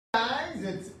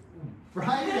guys, it's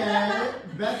Friday,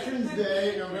 Veterans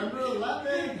Day, November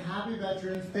 11th. Happy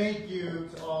Veterans. Thank you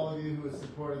to all of you who have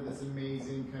supported this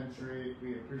amazing country.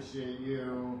 We appreciate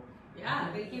you.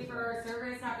 Yeah, thank you for our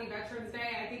service. Happy Veterans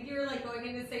Day. I think you were like going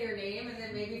in to say your name and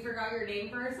then maybe forgot your name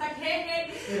for a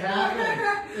second. It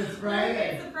happened. It's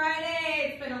Friday. It's a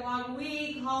Friday. It's been a long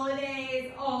week,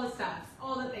 holidays, all the stuff,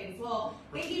 all the things. Well,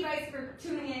 thank you guys for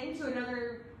tuning in to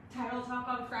another Title Talk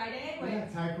on Friday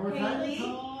with Ticor Haylie.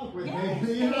 Title Talk with Yes,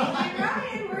 Haylie and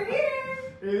Ryan. We're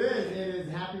here. It is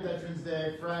Happy Veterans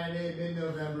Day, Friday,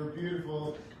 mid-November,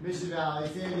 beautiful Mission Valley,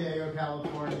 San Diego,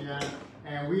 California.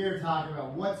 And we are talking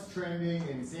about what's trending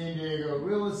in San Diego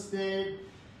real estate.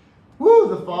 Woo,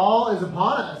 the fall is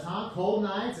upon us, huh? Cold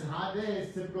nights and hot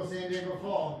days, typical San Diego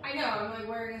fall. I know, I'm like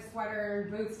wearing a sweater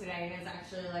and boots today and it's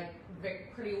actually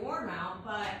like pretty warm out,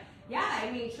 but yeah,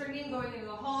 I mean, trending going into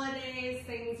the holidays,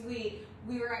 things we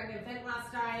were at an event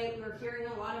last night, we were hearing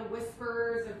a lot of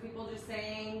whispers of people just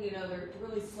saying, you know, they're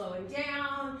really slowing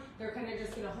down, they're kind of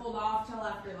just going to hold off till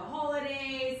after the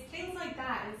holidays, things like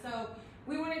that. And so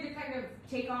we wanted to kind of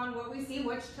take on what we see,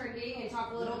 what's trending, and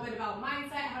talk a little bit about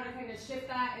mindset, how to kind of shift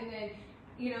that, and then,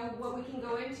 you know, what we can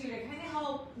go into to kind of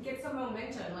help get some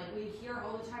momentum. Like we hear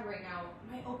all the time right now,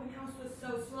 my open house was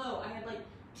so slow. I had like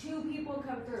 2 people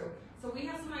come through. So we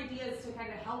have some ideas to kind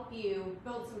of help you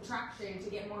build some traction to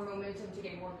get more momentum, to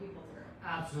get more people through.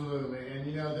 Absolutely, and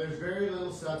you know, there's very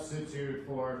little substitute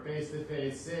for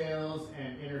face-to-face sales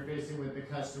and interfacing with the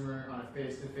customer on a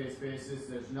face-to-face basis.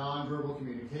 There's nonverbal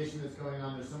communication that's going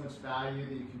on. There's so much value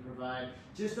that you can provide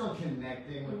just on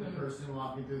connecting with the person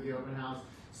walking through the open house.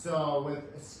 So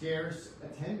with scarce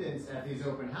attendance at these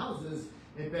open houses,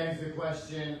 it begs the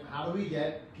question, how do we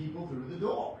get people through the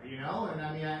door, you know? And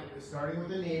I mean, starting with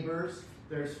the neighbors,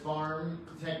 there's farm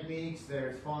techniques,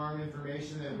 there's farm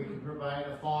information that we can provide.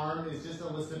 A farm is just a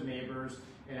list of neighbors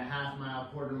in a half-mile,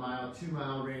 quarter-mile,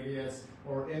 2-mile radius,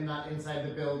 or inside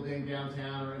the building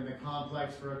downtown, or in the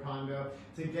complex for a condo,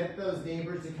 to get those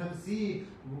neighbors to come see,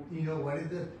 you know, what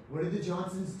did the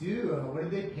Johnsons do? What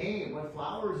did they paint? What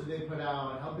flowers did they put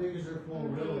out? How big is their pool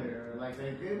really? Or like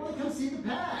they want to come see the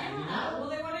pad. Yeah, you know? well,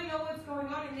 they want to know what's going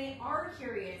on, and they are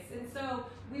curious. And so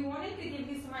we wanted to give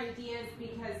you some ideas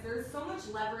because there's so much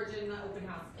leverage in the open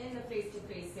house, in the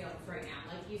face-to-face sales right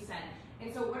now, like you said.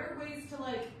 And so what are ways to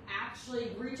like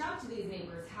actually reach out to these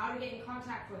neighbors, how to get in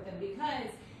contact with them,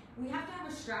 because we have to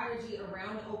have a strategy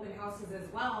around open houses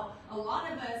as well. A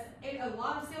lot of us, a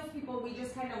lot of salespeople, we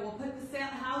just kind of will put the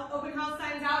open house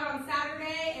signs out on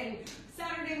Saturday, and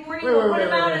Saturday morning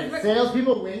Wait.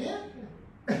 Salespeople wing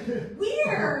it?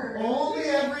 Weird. Only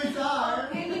every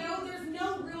time. And you know, there's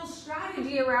no real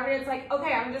strategy around it. It's like,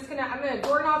 okay, I'm gonna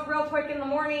door knock real quick in the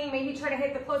morning, maybe try to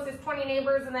hit the closest 20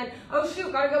 neighbors, and then, oh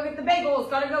shoot, gotta go get the bagels,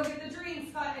 gotta go get the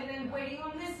drinks, and then waiting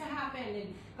on this to happen,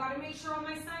 and gotta make sure all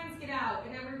my signs get out,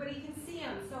 and everybody can see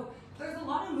them. So there's a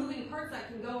lot of moving parts that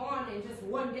can go on in just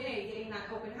one day getting that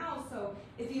open house. So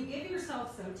if you give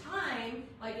yourself some time,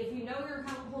 like if you know you're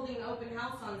holding an open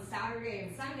house on Saturday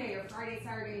and Sunday, or Friday,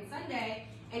 Saturday, and Sunday,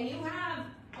 and you have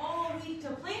all week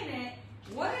to plan it,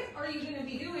 what are you going to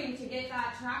be doing to get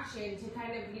that traction to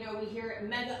kind of, you know, we hear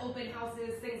mega open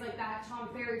houses, things like that. Tom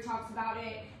Ferry talks about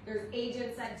it. There's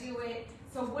agents that do it.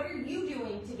 So what are you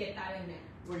doing to get that in there?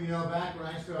 Well, you know, back when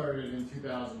I started in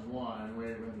 2001,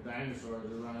 when the dinosaurs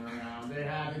were running around, they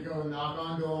had to go knock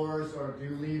on doors or do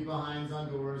leave-behinds on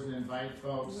doors and invite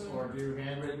folks, or do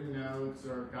handwritten notes,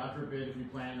 or God forbid if you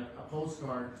plan a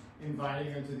postcard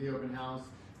inviting them to the open house.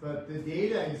 But the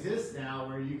data exists now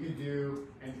where you could do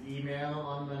an email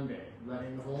on Monday,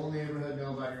 letting the whole neighborhood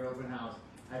know about your open house,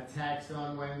 a text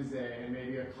on Wednesday, and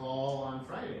maybe a call on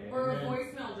Friday. Or a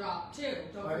voicemail drop too.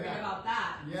 Don't forget about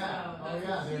that. Yeah. So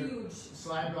that's huge.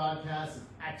 Slide Broadcast is an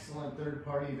excellent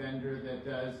third-party vendor that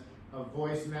does a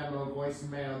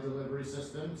voicemail delivery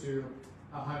system to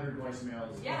 100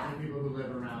 voicemails for people who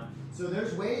live around. So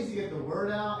there's ways to get the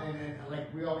word out, and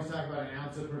like we always talk about, an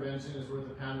ounce of prevention is worth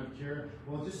a pound of cure.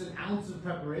 Well, just an ounce of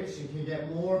preparation can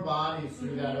get more bodies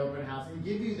through that open house and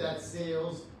give you that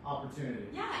sales opportunity.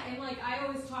 Yeah, and like I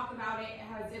always talk about it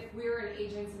as if we were an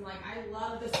agent, and like I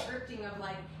love the scripting of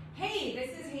like, hey,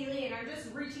 this is Haylie, and I'm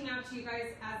just reaching out to you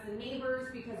guys as the neighbors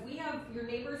because we have your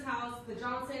neighbor's house, the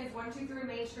Johnsons, 123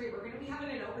 Main Street. We're going to be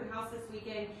having an open house this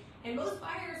weekend, and most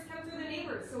buyers come through the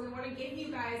neighbors. So we want to give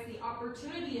you guys the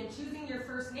opportunity in choosing your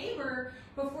first neighbor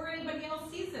before anybody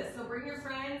else sees this. So bring your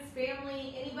friends,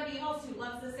 family, anybody else who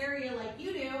loves this area like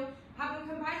you do. Have them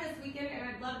come by this weekend, and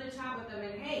I'd love to chat with them.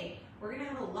 And hey, we're gonna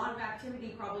have a lot of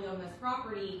activity probably on this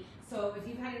property. So if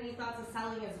you've had any thoughts of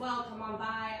selling as well, come on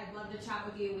by. I'd love to chat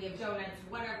with you. We have donuts,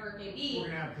 whatever it may be. We're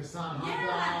gonna have croissant hot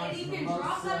yeah, dogs. And you can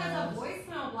drop that as a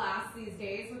voicemail blast these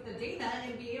days with the data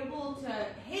and be able to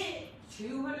hit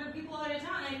 200 people at a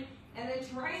time. And then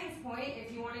to Ryan's point,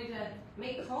 if you wanted to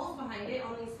make calls behind it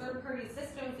on these third-party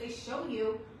systems, they show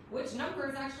you which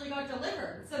numbers actually got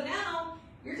delivered. So now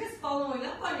you're just following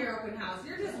up on your open house.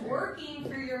 You're just working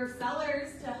for your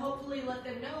sellers to hopefully let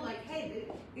them know, like, hey,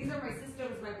 these are my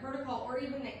systems, my protocol, or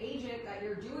even the agent that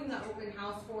you're doing the open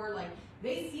house for, like,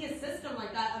 they see a system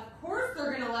like that, of course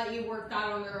they're gonna let you work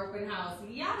that on their open house.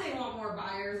 Yeah, they want more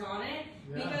buyers on it,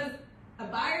 because a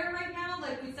buyer right now,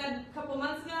 like we said a couple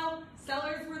months ago,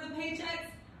 sellers were the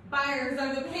paychecks, buyers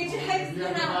are the paychecks.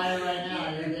 You're the buyer right now,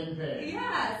 you're getting paid.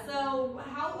 Yeah, so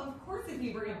of course if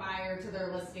you bring a buyer to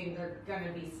their listing, they're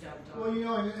gonna be stoked on it. Well, you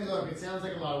know, and look, it sounds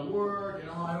like a lot of work, and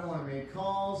I don't want to make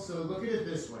calls, so look at it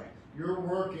this way. You're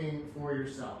working for your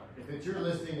seller. If it's your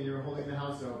listing and you're holding the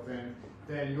house open,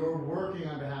 then you're working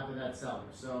on behalf of that seller.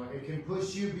 So it can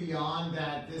push you beyond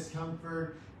that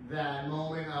discomfort, that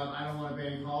moment of I don't want to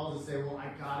make calls, and say, well, I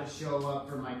gotta show up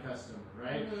for my customer,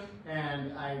 right? Mm-hmm.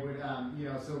 And I would,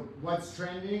 so what's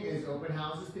trending is open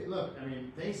houses. Look, I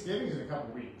mean, Thanksgiving is in a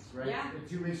couple weeks, right? Yeah.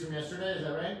 2 weeks from yesterday, is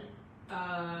that right?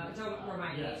 Don't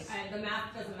remind me. Yes. The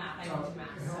math doesn't math. I don't do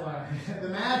math. So. The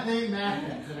math ain't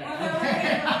mathing today.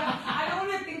 I don't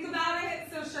want to think about it,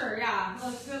 so sure, yeah.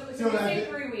 Let's say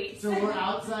 3 weeks. So we're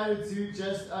outside of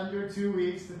just under 2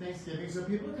 weeks to Thanksgiving, so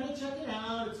people are kind of checking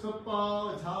out. It's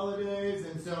football, it's holidays,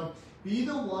 and so be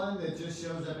the one that just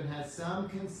shows up and has some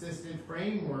consistent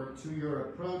framework to your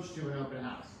approach to an open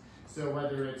house. So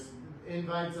whether it's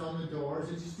invites on the doors,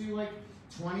 and just do like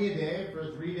 20 a day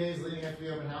for 3 days leading up to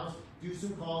the open house. Do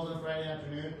some calls on Friday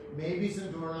afternoon, maybe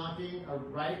some door knocking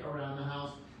right around the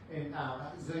house. And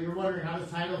so you're wondering, how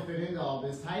does title fit into all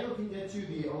this? Title can get you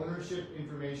the ownership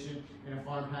information in a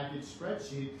farm package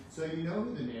spreadsheet, so you know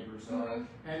who the neighbors are.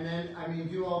 And then,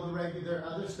 do all the regular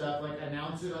other stuff, like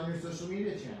announce it on your social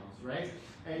media channels, right?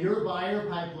 And your buyer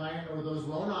pipeline, or those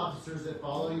loan officers that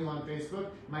follow you on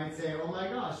Facebook, might say, oh my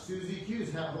gosh, Susie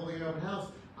Q's holding an open house.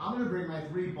 I'm going to bring my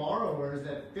 3 borrowers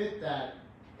that fit that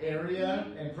area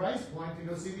and price point to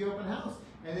go see the open house.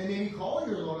 And then maybe call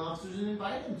your loan officers and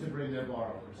invite them to bring their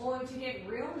borrowers. Well, and to get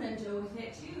real ninja with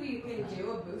it too, you can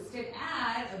do a boosted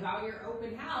ad about your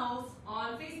open house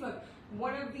on Facebook.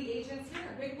 One of the agents here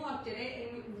at Big Block did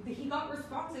it, and he got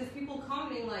responses, people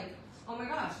commenting like, oh my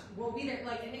gosh, we'll be there,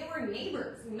 like, and they were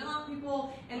neighbors, not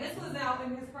people, and this was out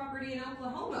in his property in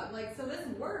Oklahoma, like, so this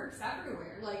works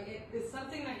everywhere, like, it is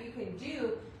something that you can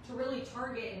do to really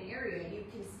target an area. You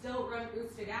can still run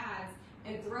boosted ads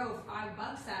and throw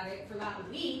 $5 at it for that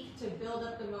week to build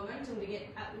up the momentum to get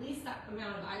at least that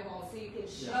amount of eyeballs, so you can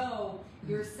show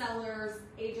your sellers,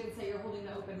 agents that you're holding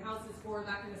the open houses for,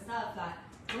 that kind of stuff, that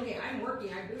okay, I'm working,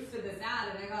 I boosted this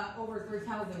ad and I got over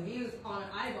 3,000 views on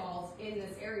eyeballs in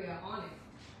this area on it.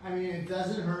 I mean, it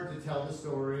doesn't hurt to tell the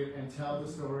story, and tell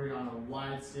the story on a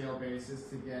wide scale basis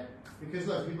to get, because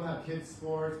look, people have kids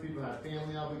sports, people have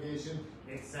family obligation,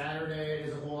 it's Saturday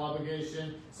is a whole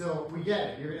obligation, so we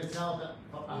get it. You're going to tell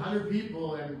 100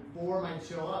 people and 4 might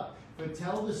show up. But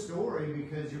tell the story,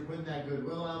 because you're putting that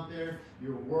goodwill out there,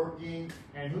 you're working,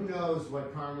 and who knows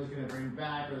what karma is going to bring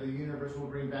back, or the universe will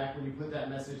bring back when you put that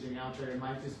messaging out there. It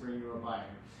might just bring you a buyer.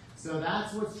 So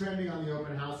that's what's trending on the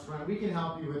open house front. We can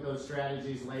help you with those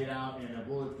strategies laid out in a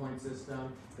bullet point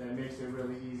system that makes it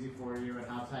really easy for you, and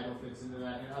how title fits into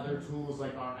that. And other tools,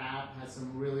 like our app has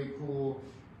some really cool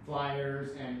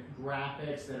flyers and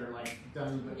graphics that are like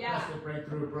done. The Trusted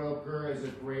Breakthrough Broker is a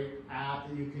great app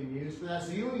that you can use for that.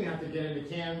 So you don't even have to get into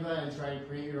Canva and try to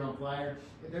create your own flyer.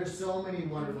 There's so many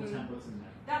wonderful templates in there.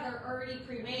 Yeah, they're already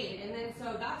pre-made, and then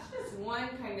so that's just one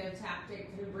kind of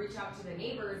tactic to reach out to the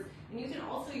neighbors. And you can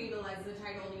also utilize the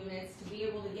title units to be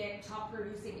able to get top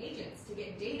producing agents, to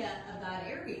get data of that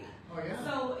area. Oh yeah.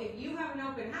 So if you have an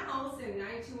open house in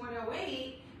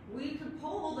 92108, we could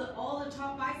pull all the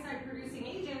top buy-side producing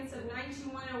agents of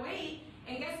 92108,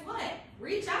 and guess what?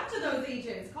 Reach out to those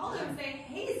agents. Call them and say,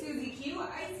 hey, Susie Q,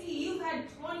 I see you've had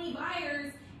 20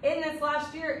 buyers in this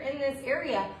last year in this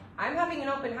area. I'm having an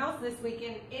open house this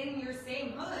weekend in your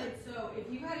same hood, so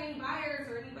if you had any buyers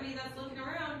or anybody that's looking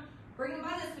around, bring them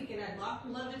by this weekend. I'd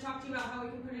love to talk to you about how we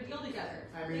can put a deal together.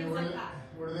 I mean,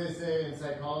 what do they say in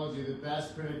psychology? The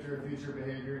best predictor of future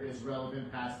behavior is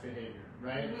relevant past behavior,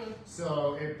 right?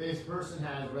 So if this person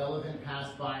has relevant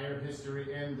past buyer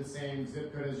history in the same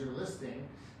zip code as your listing,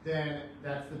 then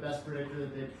that's the best predictor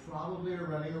that they probably are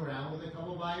running around with a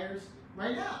couple buyers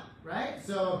right now, right?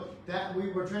 So that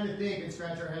we're trying to think and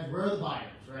scratch our heads, where are the buyers,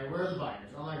 right? Where are the buyers?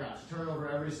 Oh my gosh, turn over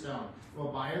every stone. Well,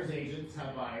 buyers agents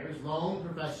have buyers, loan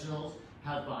professionals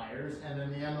have buyers, and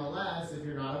then the MLS, if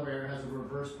you're not aware, has a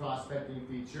reverse prospecting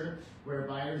feature where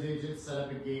buyers agents set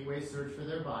up a gateway search for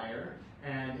their buyer,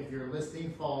 and if your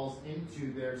listing falls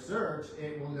into their search,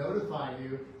 it will notify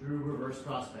you through reverse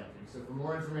prospecting. So for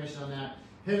more information on that,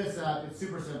 hit us up. It's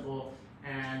super simple,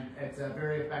 and it's a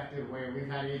very effective way. We've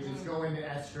had agents go into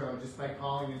escrow just by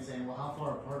calling and saying, well, how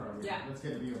far apart are we? Yeah. Let's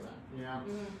get a deal done. You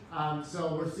know?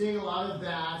 So we're seeing a lot of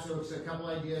that. So it's a couple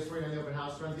ideas for you on the open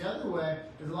house front. The other way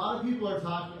is a lot of people are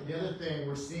talking, the other thing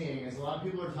we're seeing is a lot of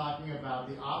people are talking about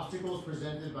the obstacles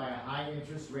presented by a high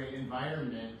interest rate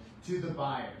environment to the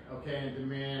buyer. Okay, and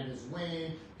demand has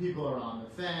waned, people are on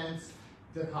the fence,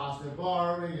 the cost of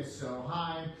borrowing is so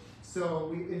high. So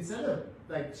we, instead of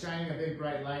like shining a big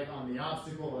bright light on the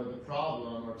obstacle or the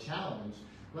problem or challenge,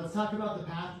 let's talk about the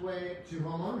pathway to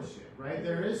home ownership, right?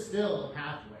 There is still a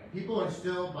pathway. People are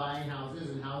still buying houses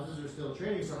and houses are still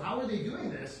trading. So how are they doing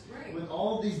this with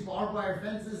all these barbed wire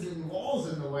fences and walls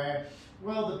in the way?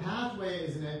 Well, the pathway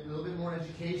is a little bit more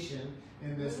education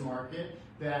in this market,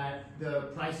 that the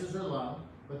prices are low,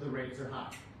 but the rates are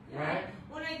high, right?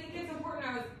 Well, I think it's important.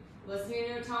 I was listening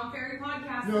to a Tom Ferry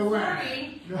podcast No this way.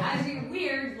 morning. As you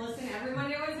weird, listen every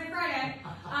Monday, Wednesday, Friday.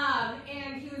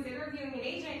 And he was interviewing an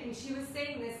agent, and she was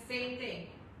saying this same thing.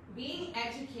 Being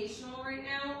educational right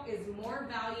now is more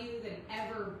value than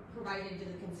ever provided to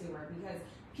the consumer, because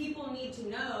people need to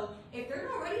know if they're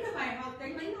not ready to buy a house,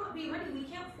 they may not be ready. We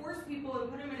can't force people and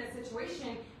put them in a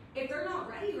situation if they're not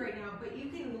ready right now, but you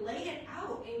can lay it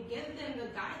out and give them the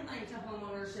guideline to home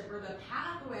ownership or the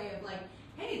pathway of like,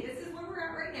 hey, this is where we're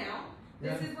at right now.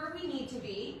 This is where we need to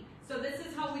be. So this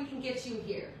is how we can get you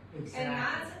here. Exactly.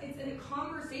 And it's in a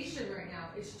conversation right now.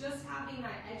 It's just having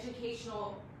that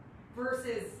educational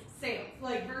versus sales,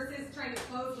 like versus trying to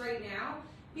close right now.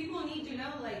 People need to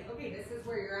know, like, okay, this is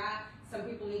where you're at. Some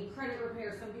people need credit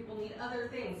repair. Some people need other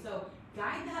things. So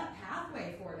guide that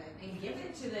pathway for them and give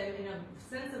it to them in a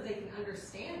sense that they can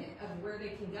understand it, of where they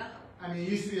can go. I mean, it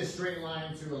used to be a straight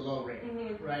line to a low rate,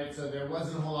 right? So there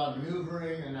wasn't a whole lot of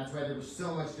maneuvering, and that's why there was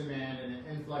so much demand and an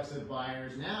influx of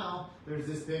buyers. Now, there's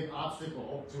this big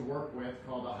obstacle to work with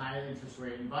called a high interest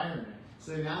rate environment.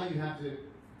 So now you have to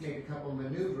make a couple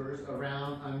maneuvers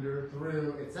around, under,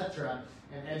 through, etc.,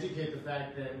 and educate the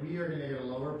fact that we are going to get a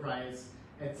lower price.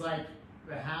 It's like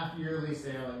the half yearly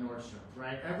sale at Nordstrom's,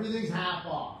 right? Everything's half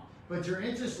off, but your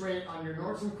interest rate on your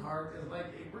Nordstrom card is like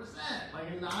 8%,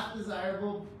 like a not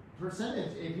desirable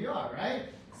percentage APR, right?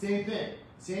 Same thing.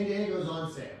 San Diego's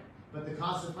on sale, but the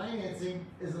cost of financing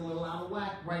is a little out of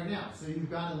whack right now. So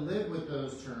you've got to live with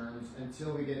those terms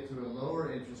until we get to a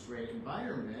lower interest rate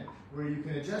environment where you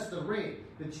can adjust the rate,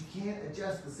 but you can't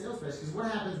adjust the sales price. Because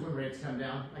what happens when rates come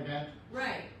down again?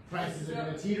 Right. Prices are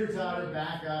going to teeter-totter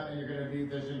back up, and there's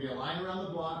going to be a line around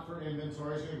the block for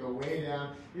inventory. It's going to go way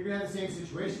down. You're going to have the same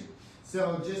situation.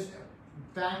 So just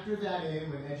factor that in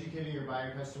when educating your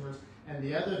buyer customers. And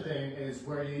the other thing is,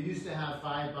 where you used to have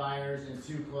 5 buyers and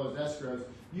 2 closed escrows,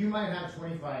 you might have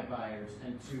 25 buyers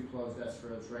and 2 closed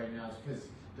escrows right now, because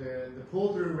the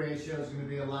pull-through ratio is going to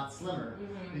be a lot slimmer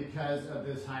because of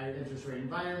this higher interest rate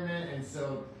environment. And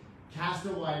so cast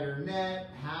a wider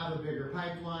net, have a bigger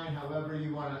pipeline, however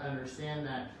you want to understand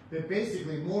that. But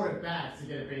basically more at bats to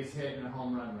get a base hit and a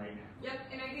home run right now. Yep,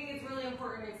 and I think it's really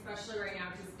important, especially right now,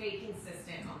 to stay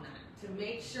consistent on that. To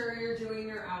make sure you're doing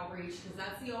your outreach, because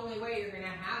that's the only way you're going to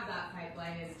have that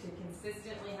pipeline, is to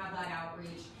consistently have that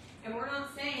outreach. And we're not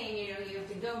saying, you have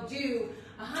to go do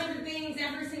 100 things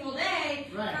every single day,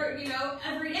 or,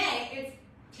 every day. It's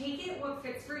take it what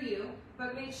fits for you,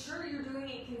 but make sure you're doing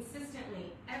it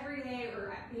consistently every day,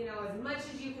 or, as much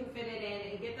as you can fit it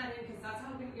in, and get that in, because that's how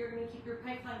you're going to keep your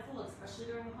pipeline full, especially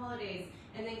during the holidays.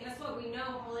 And then guess what? We know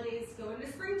holidays go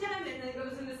into springtime, and then it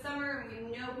goes into summer, and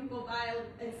we know people buy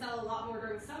and sell a lot more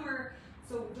during summer.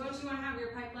 So don't you want to have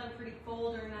your pipeline pretty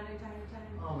full during that entire time?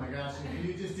 Oh my gosh, if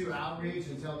you just do outreach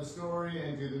and tell the story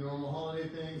and do the normal holiday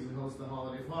things and host the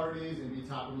holiday parties and be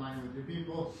top of mind with your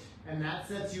people, and that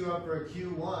sets you up for a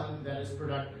Q1 that is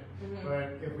productive.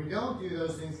 But if we don't do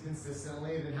those things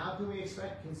consistently, then how can we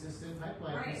expect consistent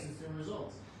pipeline, consistent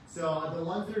results? So the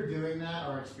ones that are doing that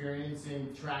are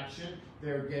experiencing traction,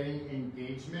 they're getting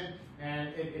engagement, and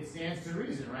it stands to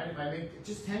reason, right? If I make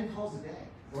just 10 calls a day,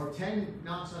 or 10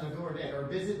 knocks on a door a day, or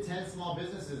visit 10 small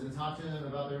businesses and talk to them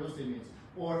about their real estate needs,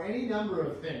 or any number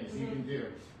of things you can do.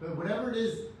 But whatever it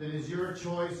is that is your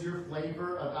choice, your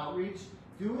flavor of outreach,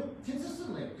 do it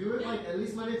consistently. Do it like at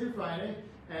least Monday through Friday,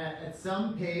 at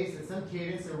some pace, at some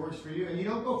cadence that works for you. And you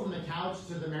don't go from the couch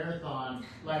to the marathon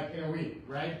like in a week,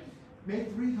 right?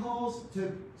 Make 3 calls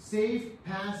to safe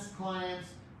past clients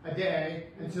a day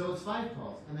until it's 5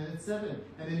 calls, and then it's 7,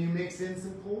 and then you mix in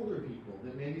some colder people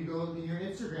that maybe go to your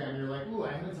Instagram and you're like, ooh,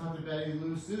 I haven't talked to Betty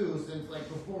Lou Sue since like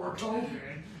before COVID,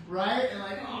 right? And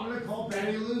like, oh, I'm gonna call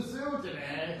Betty Lou Sue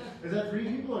today. Is that 3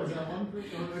 people or is that 1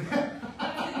 person?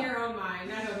 That's in your own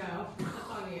mind. I don't know. That's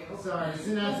on you. Sorry,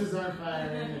 synapses aren't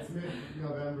firing. It's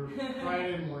mid-November,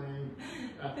 Friday morning.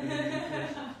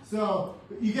 So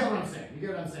you get what I'm saying. You get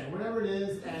what I'm saying. Whatever it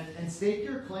is, and stake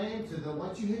your claim to the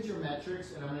once you hit your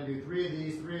metrics, and I'm going to do 3 of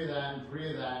these, 3 of that, and 3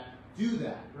 of that. Do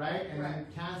that, right? And then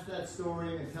cast that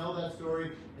story and tell that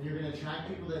story, and you're going to attract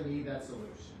people that need that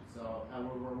solution. So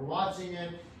we're watching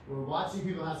it. We're watching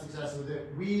people have success with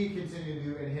it. We continue to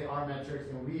do and hit our metrics,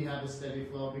 and we have a steady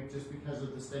flow just because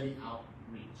of the steady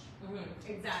outreach.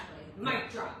 Exactly.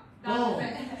 Mic drop. Boom.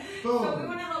 So we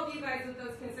want to help you guys with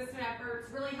those consistent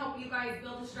efforts, really help you guys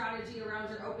build a strategy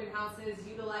around your open houses,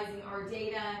 utilizing our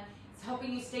data. It's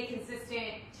helping you stay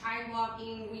consistent, time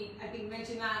blocking. I think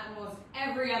mentioned that almost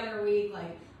every other week.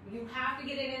 Like, you have to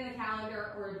get it in the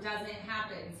calendar or it doesn't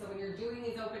happen. So when you're doing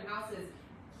these open houses,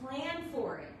 plan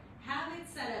for it. Have it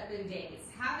set up in days.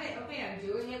 Have it, okay, I'm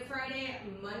doing it Friday.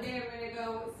 Monday, I'm going to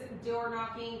go door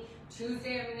knocking.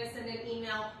 Tuesday, I'm going to send an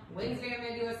email. Wednesday, I'm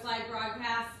going to do a slide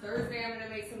broadcast. Thursday, I'm going to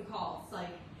make some calls.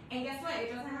 And guess what?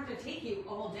 It doesn't have to take you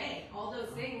all day. All those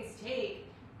things take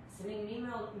sending an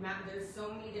email. There's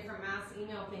so many different mass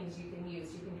email things you can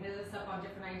use. You can hit us up on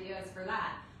different ideas for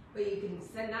that. But you can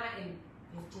send that in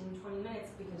 15, 20 minutes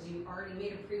because you already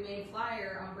made a pre-made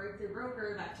flyer on Breakthrough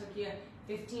Broker that took you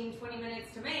 15, 20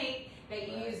 minutes to make, that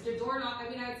you used a door knock. I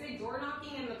mean, I'd say door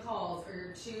knocking and the calls are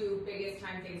your 2 biggest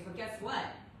time things. But guess what?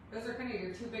 Those are kind of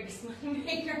your 2 biggest money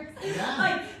makers. Yeah.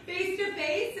 Like face to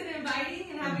face and inviting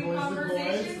and having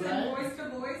conversations and voice to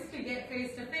voice to get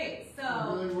face to face. So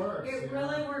it really works. It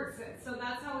really works. So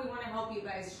that's how we want to help you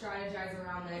guys strategize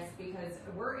around this, because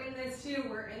we're in this too.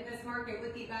 We're in this market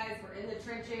with you guys. We're in the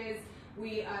trenches.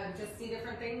 We just see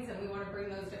different things, and we want to bring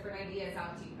those different ideas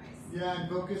out to you guys. Yeah, and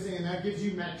focusing, and that gives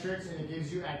you metrics and it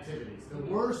gives you activities. The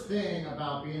worst thing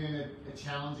about being in a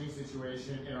challenging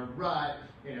situation, in a rut,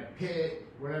 in a pit,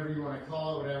 whatever you want to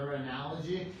call it, whatever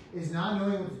analogy, is not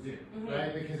knowing what to do,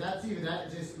 right? Because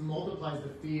that just multiplies the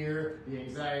fear, the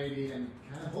anxiety, and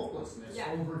kind of hopelessness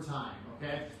over time,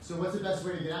 okay? So what's the best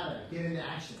way to get out of it? Get into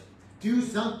action. Do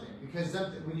something, because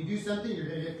when you do something, you're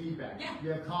going to get feedback. Yeah. You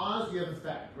have cause, you have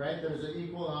effect, right? There's an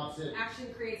equal and opposite.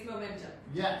 Action creates momentum.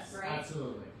 Yes, right?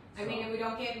 Absolutely. I mean, and we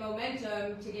don't get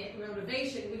momentum to get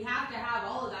motivation. We have to have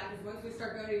all of that, because once we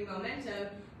start getting momentum,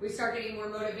 we start getting more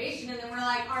motivation, and then we're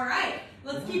like, all right,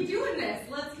 let's keep doing this.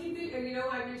 Let's keep doing. You know,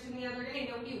 I mentioned the other day,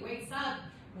 nobody wakes up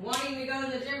wanting to go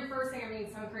to the gym first thing. I mean,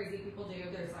 some crazy people do.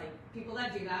 There's like people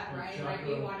that do that, right? I might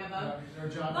be one of them.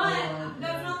 But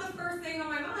that's not the first thing on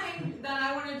my mind that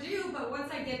I want to do. But once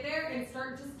I get there and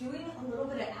start just doing a little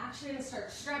bit of action,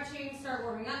 start stretching, start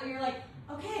warming up, and you're like,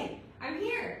 okay, I'm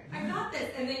here. I got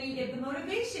this. And then you get the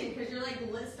motivation because you're like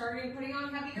starting putting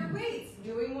on heavier weights,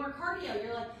 doing more cardio.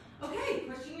 You're like, okay,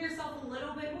 pushing yourself a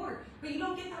little bit more. But you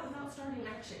don't get that without starting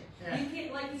action. Yeah. You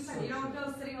can't, like you said, you don't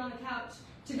go sitting on the couch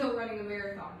to go running a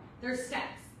marathon. There's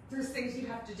steps. There's things you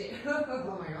have to do.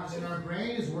 Oh my gosh, and our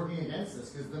brain is working against us,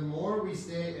 because the more we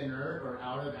stay inert or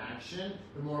out of action,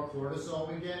 the more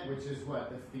cortisol we get, which is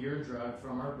what? The fear drug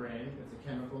from our brain. It's a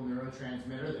chemical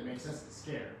neurotransmitter that makes us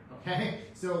scared, okay?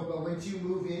 So, but once you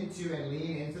move into and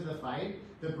lean into the fight,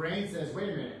 the brain says, wait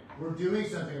a minute, we're doing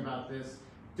something about this.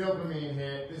 Dopamine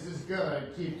hit, this is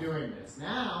good, keep doing this.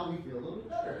 Now we feel a little bit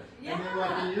better. Yeah. And then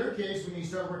like in your case, when you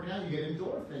start working out, you get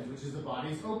endorphins, which is the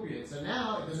body's opiate. So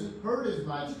now it doesn't hurt as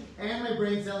much, and my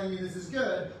brain's telling me this is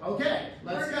good. Okay,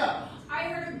 let's go. I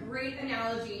heard a great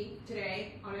analogy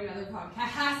today on another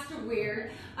podcast.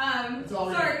 Weird. That's all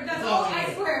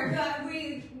I swear.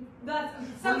 That's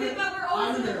something that we're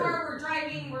always in the car, we're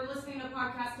driving, we're listening to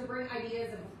podcasts to bring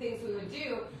ideas of things we would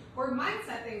do, or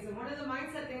mindset things. And one of the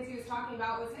mindset things he was talking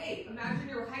about was, hey, imagine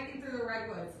you're hiking through the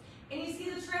redwoods and you see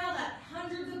the trail that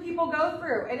hundreds of people go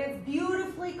through, and it's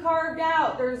beautifully carved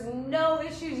out. There's no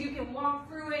issues. You can walk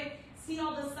through it, see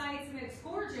all the sights, and it's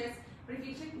gorgeous. But if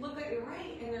you look at your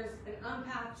right and there's an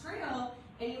unpacked trail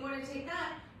and you want to take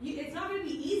that, it's not going to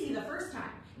be easy the first time.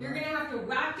 You're going to have to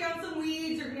whack down some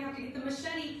weeds, you're going to have to get the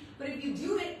machete, but if you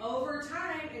do it over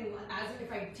time, and as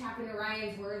if I tap into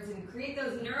Ryan's words and create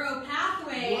those neuro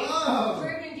pathways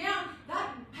driven down,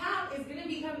 that path is going to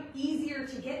become easier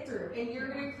to get through, and you're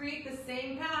going to create the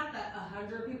same path that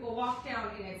 100 people walk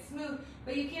down, and it's smooth.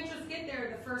 But you can't just get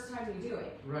there the first time you do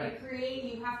it. Right.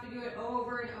 You have to do it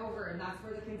over and over, and that's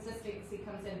where the consistency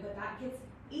comes in. But that gets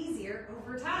easier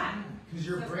over time. Because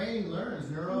your brain learns.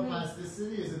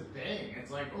 Neuroplasticity is a thing.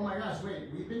 It's like, oh my gosh, wait,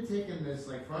 we've been taking this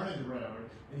like frontage road,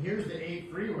 and here's the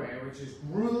 8 freeway, which is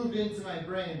grooved into my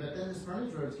brain, but then this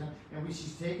frontage road is coming, and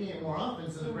she's taking it more often,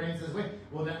 so the brain says, wait,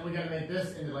 well, then we got to make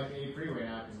this into like the 8 freeway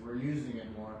now because we're using it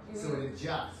more, so it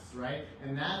adjusts, right?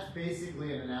 And that's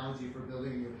basically an analogy for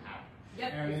building a new habit.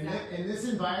 Yep, And exactly. in this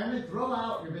environment, throw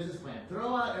out your business plan.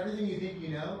 Throw out everything you think you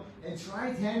know, and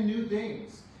try 10 new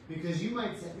things. Because you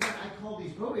might say, yeah, I called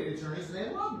these probate attorneys and they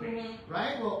love me,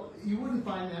 right? Well, you wouldn't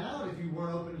find that out if you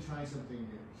weren't open to trying something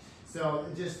new. So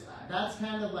just that's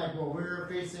kind of like what we're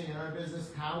facing in our business.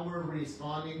 How we're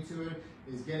responding to it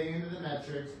is getting into the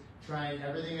metrics, trying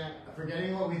everything,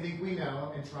 forgetting what we think we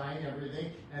know, and trying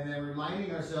everything, and then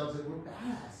reminding ourselves that we're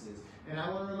badasses. And I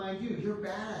want to remind you, you're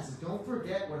badasses. Don't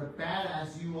forget what a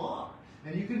badass you are.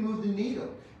 And you can move the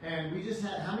needle. And we just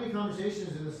had, how many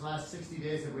conversations in this last 60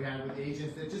 days have we had with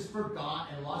agents that just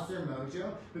forgot and lost their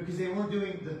mojo because they weren't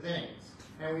doing the things?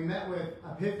 And we met with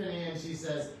Epiphany, and she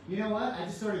says, you know what? I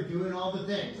just started doing all the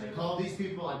things. I called these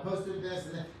people, I posted this,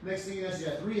 and then next thing you know, she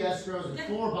had 3 escrows and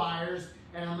 4 buyers.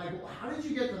 And I'm like, well, how did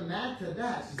you get from that to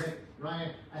that? She's like,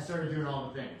 Ryan, I started doing all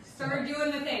the things. Started doing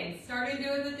the things. Started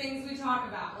doing the things we talk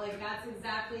about. Like, that's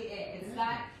exactly it. It's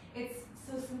that, it's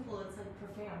so simple, it's like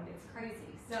profound, it's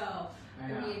crazy. So, I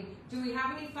mean, do we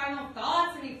have any final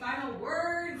thoughts, any final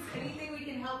words, anything we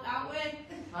can help out with?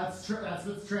 That's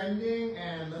what's trending,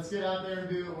 and let's get out there and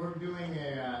do it. We're doing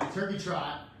a turkey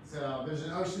trot. So there's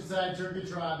an Oceanside turkey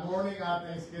trot, morning of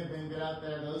Thanksgiving. Get out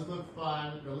there, those look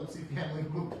fun. The Lipsey family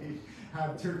will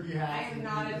have turkey hats. I am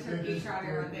not a turkey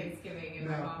trotter on Thanksgiving, and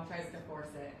my mom tries to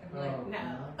force it. I'm like,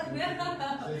 no.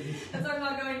 That's why I'm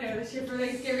not going there this year for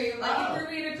Thanksgiving. I'm like, you threw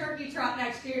me in a turkey trot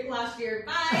last year.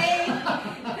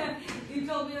 Bye! You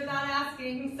told me without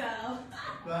asking, so.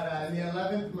 But in the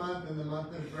 11th month, in the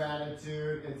month of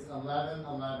gratitude, it's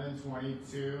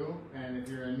 11/11/22, and if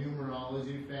you're a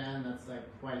numerology fan, that's like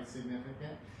quite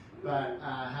significant. But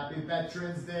happy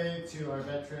Veterans Day to our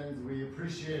veterans. We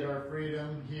appreciate our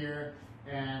freedom here,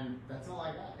 and that's all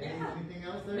I got. Anything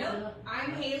else there? Nope.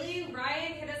 I'm Haylie.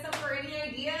 Ryan, hit us up for any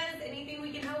ideas, anything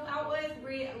we can help out with.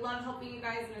 We love helping you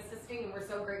guys and assisting, and we're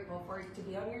so grateful for you to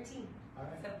be on your team. All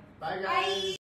right. So, bye, guys. Bye.